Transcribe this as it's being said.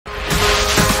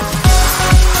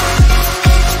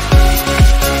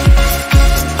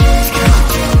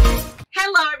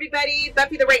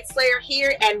Slayer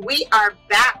here, and we are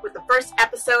back with the first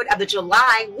episode of the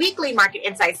July Weekly Market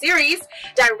Insight Series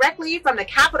directly from the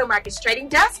Capital Markets Trading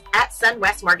Desk at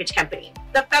SunWest Mortgage Company.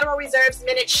 The Federal Reserve's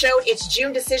minute showed its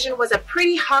June decision was a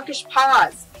pretty hawkish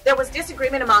pause. There was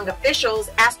disagreement among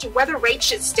officials as to whether rates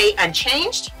should stay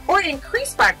unchanged or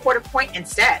increase by a quarter point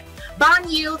instead. Bond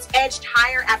yields edged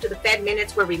higher after the Fed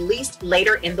minutes were released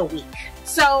later in the week.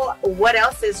 So what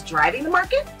else is driving the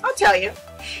market? I'll tell you.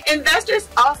 Investors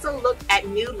also looked at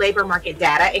new labor market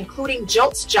data, including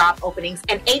JOLTS job openings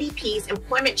and ADP's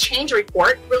employment change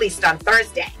report released on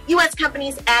Thursday. U.S.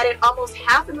 companies added almost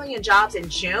 500,000 jobs in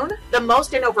June, the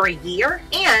most in over a year,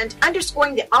 and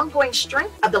underscoring the ongoing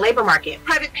strength of the labor market.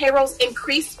 Private payrolls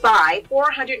increased by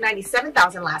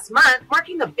 497,000 last month,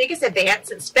 marking the biggest advance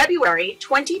since February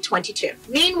 2022.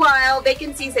 Meanwhile,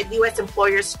 vacancies at U.S.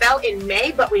 employers fell in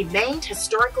May but remained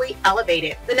historically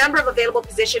elevated. The number of available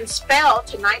positions fell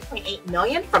to 9.8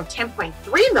 million from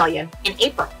 10.3 million in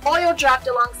April. Oil dropped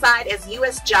alongside as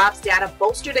U.S. jobs data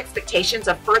bolstered expectations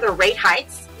of further rate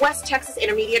hikes. West Texas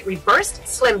Intermediate reversed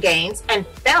slim gains and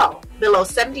fell below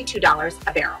 $72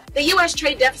 a barrel. The U.S.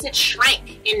 trade deficit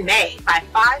shrank in May by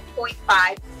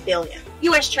 $5.5 billion.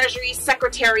 U.S. Treasury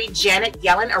Secretary Janet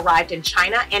Yellen arrived in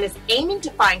China and is aiming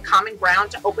to find common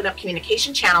ground to open up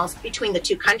communication channels between the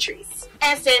two countries.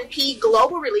 S&P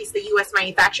Global released the U.S.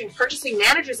 Manufacturing Purchasing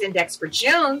Managers Index for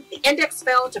June. The index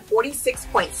fell to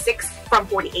 46.6 from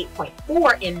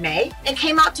 48.4 in May and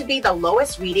came out to be the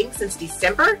lowest reading since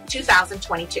December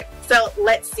 2022. So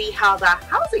let's see how the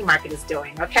housing market is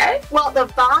doing, okay? Well, the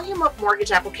volume of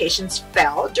mortgage applications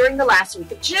fell during the last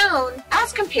week of June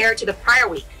as compared to the prior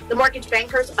week. The Mortgage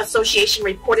Bankers Association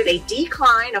reported a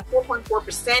decline of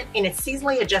 4.4% in its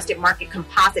seasonally adjusted market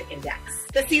composite index.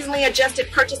 The seasonally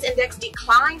adjusted purchase index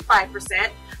declined 5%.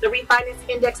 The refinance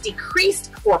index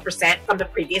decreased 4% from the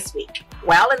previous week.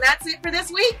 Well, and that's it for this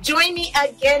week. Join me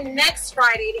again next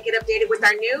Friday to get updated with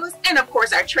our news. And of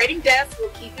course, our trading desk will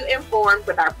keep you informed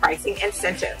with our pricing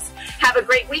incentives. Have a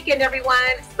great weekend, everyone.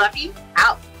 Buffy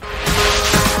out.